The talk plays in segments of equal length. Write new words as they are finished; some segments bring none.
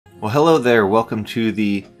Well, hello there. Welcome to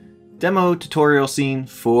the demo tutorial scene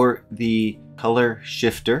for the Color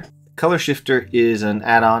Shifter. Color Shifter is an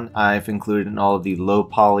add-on I've included in all of the low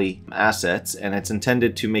poly assets, and it's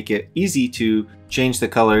intended to make it easy to change the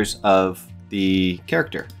colors of the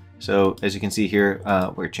character. So as you can see here,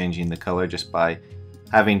 we're changing the color just by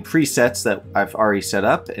having presets that I've already set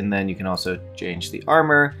up, and then you can also change the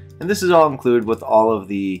armor. And this is all included with all of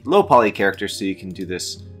the low poly characters, so you can do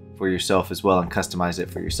this for yourself as well and customize it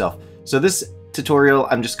for yourself. So this tutorial,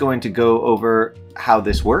 I'm just going to go over how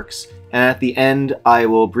this works, and at the end I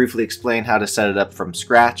will briefly explain how to set it up from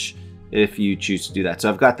scratch if you choose to do that. So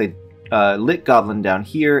I've got the lit goblin down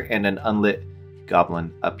here and an unlit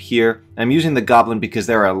goblin up here. I'm using the goblin because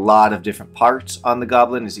there are a lot of different parts on the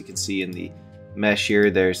goblin. As you can see in the mesh here,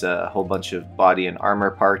 there's a whole bunch of body and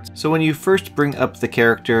armor parts. So when you first bring up the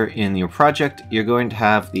character in your project, you're going to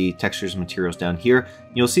have the textures materials down here.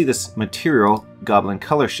 You'll see this material, Goblin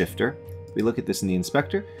Color Shifter. If we look at this in the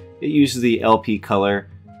inspector, it uses the LP color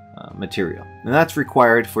material. And that's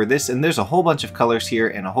required for this, and there's a whole bunch of colors here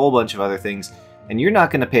and a whole bunch of other things, and you're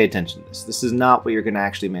not going to pay attention to this. This is not what you're going to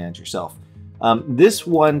actually manage yourself. This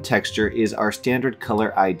one texture is our standard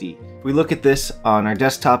color ID. If we look at this on our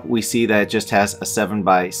desktop, we see that it just has a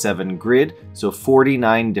 7x7 grid, so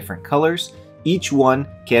 49 different colors. Each one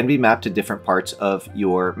can be mapped to different parts of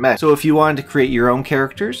your mesh. So if you wanted to create your own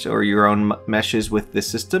characters or your own meshes with this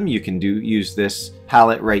system, you can use this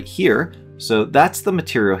palette right here. So that's the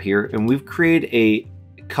material here, and we've created a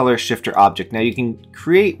color shifter object. Now you can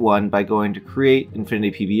create one by going to Create,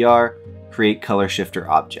 Infinity PBR, Create Color Shifter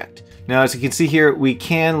Object. Now, as you can see here, we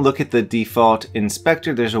can look at the default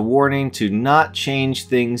inspector. There's a warning to not change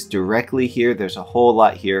things directly here. There's a whole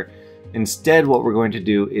lot here. Instead, what we're going to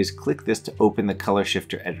do is click this to open the Color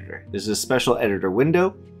Shifter editor. This is a special editor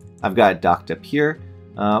window. I've got it docked up here.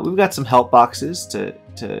 We've got some help boxes to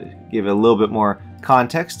give it a little bit more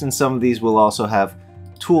context, and some of these will also have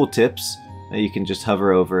tool tips that you can just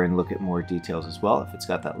hover over and look at more details as well if it's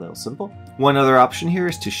got that little symbol. One other option here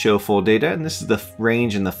is to show full data, and this is the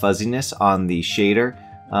range and the fuzziness on the shader.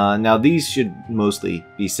 Now these should mostly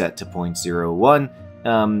be set to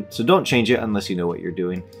 0.01, so don't change it unless you know what you're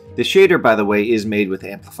doing. The shader, by the way, is made with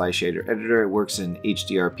Amplify Shader Editor. It works in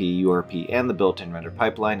HDRP, URP, and the built-in render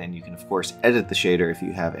pipeline, and you can of course edit the shader if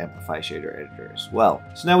you have Amplify Shader Editor as well.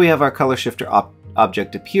 So now we have our Color Shifter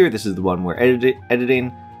object up here. This is the one we're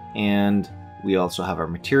editing, and we also have our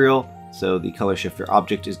material. So the Color Shifter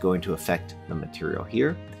object is going to affect the material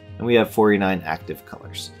here. And we have 49 active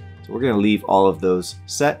colors. So we're going to leave all of those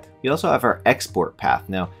set. We also have our export path.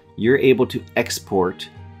 Now you're able to export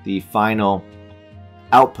the final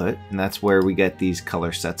output, and that's where we get these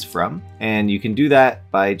color sets from. And you can do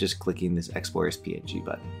that by just clicking this Export as PNG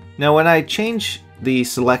button. Now when I change the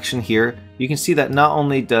selection here, you can see that not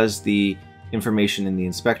only does the information in the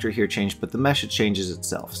inspector here change, but the mesh changes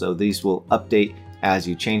itself. So these will update as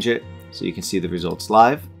you change it, so you can see the results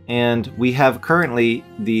live. And we have currently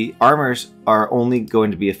the armors are only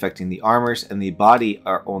going to be affecting the armors, and the body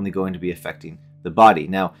are only going to be affecting the body.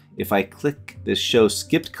 Now if I click this show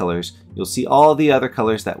skipped colors, you'll see all the other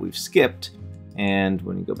colors that we've skipped. And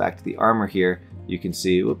when you go back to the armor here, you can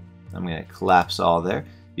see, I'm going to collapse all there.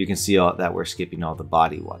 You can see all that we're skipping all the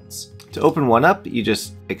body ones. To open one up, you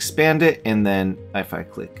just expand it, and then if I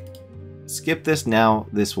click skip this, now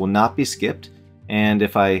this will not be skipped. And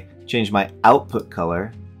if I change my output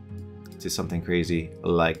color to something crazy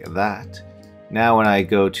like that, now when I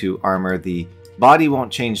go to armor, the body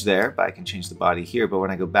won't change there, but I can change the body here. But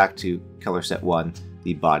when I go back to color set 1,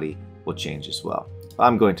 the body will change as well.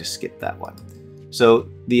 I'm going to skip that one. So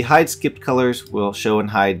the hide skipped colors will show and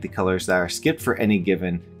hide the colors that are skipped for any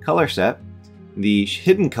given color set. The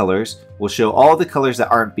hidden colors will show all the colors that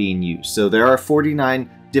aren't being used. So there are 49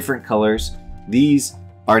 different colors. These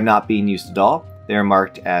are not being used at all. They're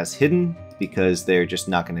marked as hidden because they're just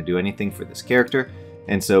not going to do anything for this character.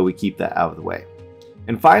 And so we keep that out of the way.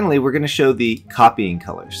 And finally, we're going to show the copying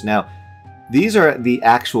colors. Now, these are the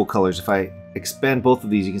actual colors. If I expand both of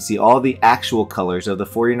these, you can see all the actual colors of the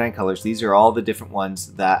 49 colors. These are all the different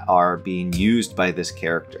ones that are being used by this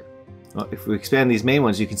character. Well, if we expand these main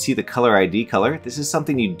ones, you can see the color ID color. This is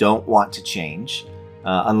something you don't want to change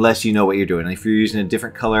unless you know what you're doing. If you're using a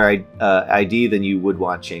different color ID, then you would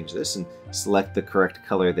want to change this and select the correct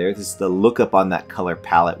color there. This is the lookup on that color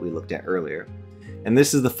palette we looked at earlier. And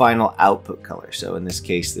this is the final output color. So in this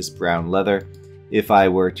case, this brown leather, if I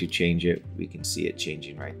were to change it, we can see it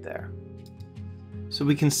changing right there. So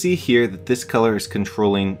we can see here that this color is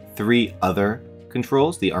controlling 3 other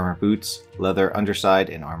controls: the armor boots, leather underside,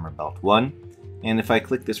 and armor belt 1. And if I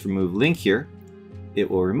click this remove link here, it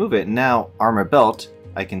will remove it. Now armor belt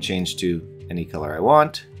I can change to any color I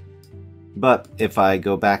want. But if I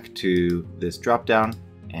go back to this drop down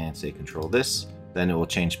and say control this, then it will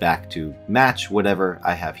change back to match whatever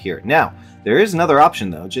I have here. Now, there is another option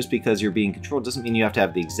though. Just because you're being controlled doesn't mean you have to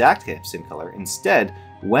have the exact same color. Instead,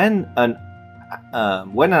 when an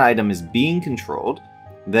item is being controlled,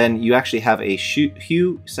 then you actually have a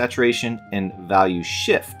hue, saturation, and value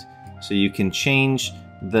shift. So you can change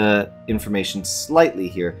the information slightly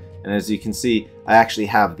here. And as you can see, I actually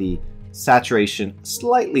have the saturation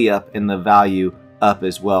slightly up and the value up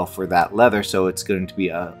as well for that leather. So it's going to be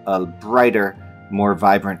a brighter, more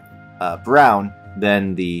vibrant brown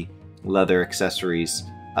than the leather accessories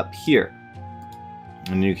up here.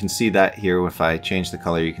 And you can see that here. If I change the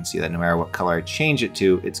color, you can see that no matter what color I change it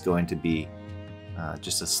to, it's going to be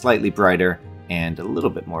just a slightly brighter and a little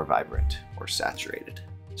bit more vibrant or saturated.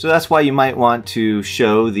 So that's why you might want to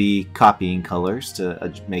show the copying colors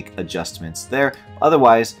to make adjustments there.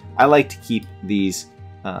 Otherwise, I like to keep these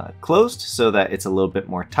closed so that it's a little bit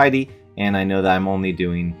more tidy, and I know that I'm only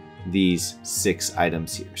doing these 6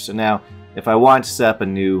 items here. So now if I want to set up a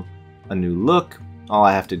new look, all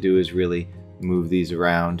I have to do is really move these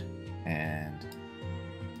around and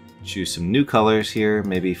choose some new colors here.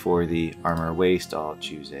 Maybe for the armor waist, I'll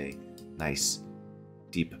choose a nice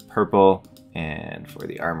deep purple, and for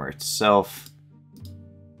the armor itself,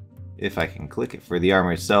 if I can click it for the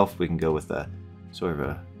armor itself, we can go with a sort of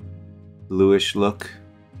a bluish look.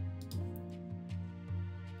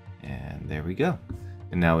 And there we go.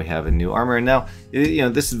 And now we have a new armor. And now, you know,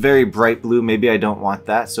 this is very bright blue. Maybe I don't want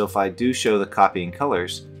that. So if I do show the copying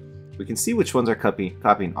colors, we can see which ones are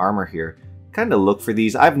copying armor here. Kind of look for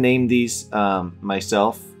these. I've named these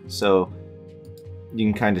myself, so you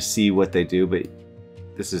can kind of see what they do, but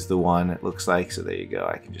this is the one it looks like. So there you go.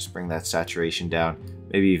 I can just bring that saturation down,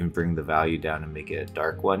 maybe even bring the value down and make it a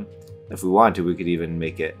dark one. If we want to, we could even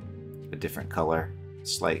make it a different color,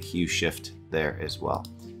 slight hue shift there as well.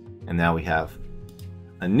 And now we have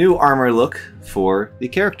a new armor look for the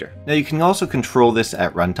character. Now you can also control this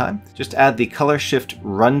at runtime. Just add the color shift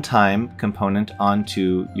runtime component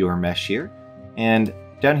onto your mesh here. And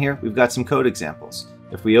down here, we've got some code examples.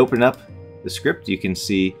 If we open up the script, you can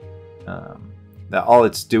see that all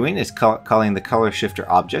it's doing is calling the color shifter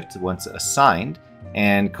object once assigned,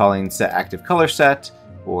 and calling set active color set,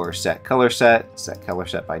 or set color set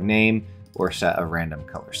by name, or set a random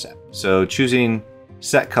color set. So choosing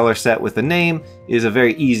set color set with a name is a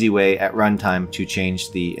very easy way at runtime to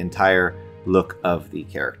change the entire look of the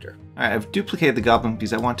character. All right, I've duplicated the goblin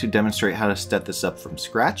because I want to demonstrate how to set this up from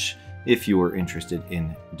scratch if you were interested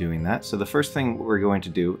in doing that. So the first thing we're going to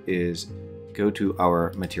do is go to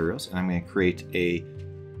our materials, and I'm going to create a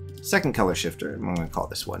second color shifter. I'm going to call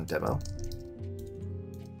this one demo.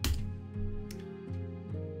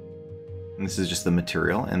 And this is just the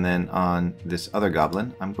material. And then on this other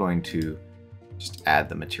goblin, I'm going to just add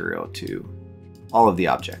the material to all of the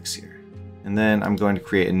objects here. And then I'm going to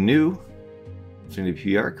create a new Infinity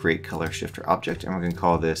PBR, create color shifter object, and we're going to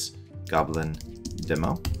call this goblin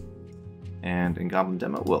demo. And in goblin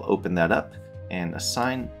demo, we'll open that up and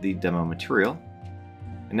assign the demo material.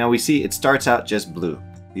 And now we see it starts out just blue.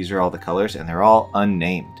 These are all the colors, and they're all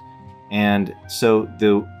unnamed. And so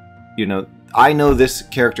I know this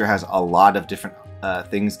character has a lot of different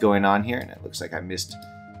things going on here, and it looks like I missed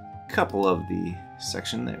a couple of the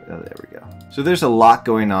section there. Oh, there we go. So there's a lot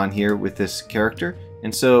going on here with this character.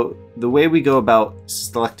 And so the way we go about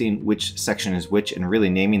selecting which section is which and really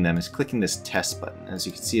naming them is clicking this test button. As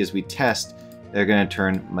you can see, as we test, they're going to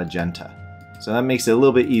turn magenta. So that makes it a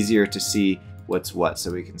little bit easier to see what's what.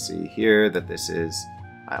 So we can see here that this is,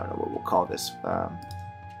 I don't know what we'll call this.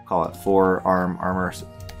 Call it forearm armor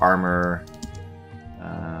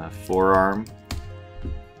forearm.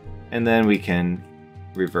 And then we can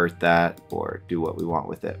revert that or do what we want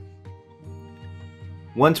with it.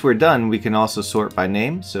 Once we're done, we can also sort by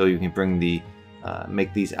name. So you can bring the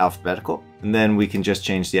make these alphabetical, and then we can just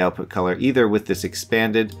change the output color either with this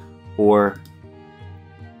expanded or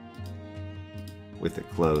with it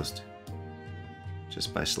closed,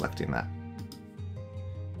 just by selecting that.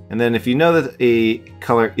 And then if you know that a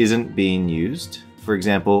color isn't being used, for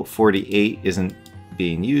example 48 isn't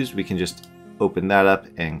being used, we can just open that up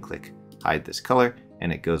and click hide this color,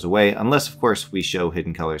 and it goes away, unless of course we show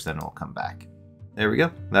hidden colors, then it will come back. There we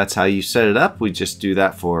go. That's how you set it up. We just do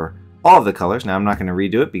that for all of the colors. Now I'm not going to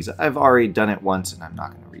redo it because I've already done it once and I'm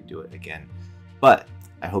not going to redo it again. But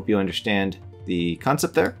I hope you understand the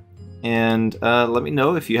concept there. And let me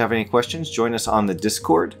know if you have any questions. Join us on the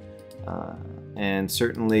Discord, and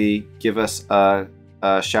certainly give us a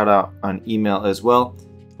shout out on email as well.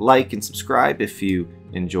 Like and subscribe if you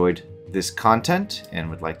enjoyed this content and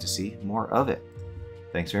would like to see more of it.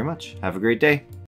 Thanks very much. Have a great day.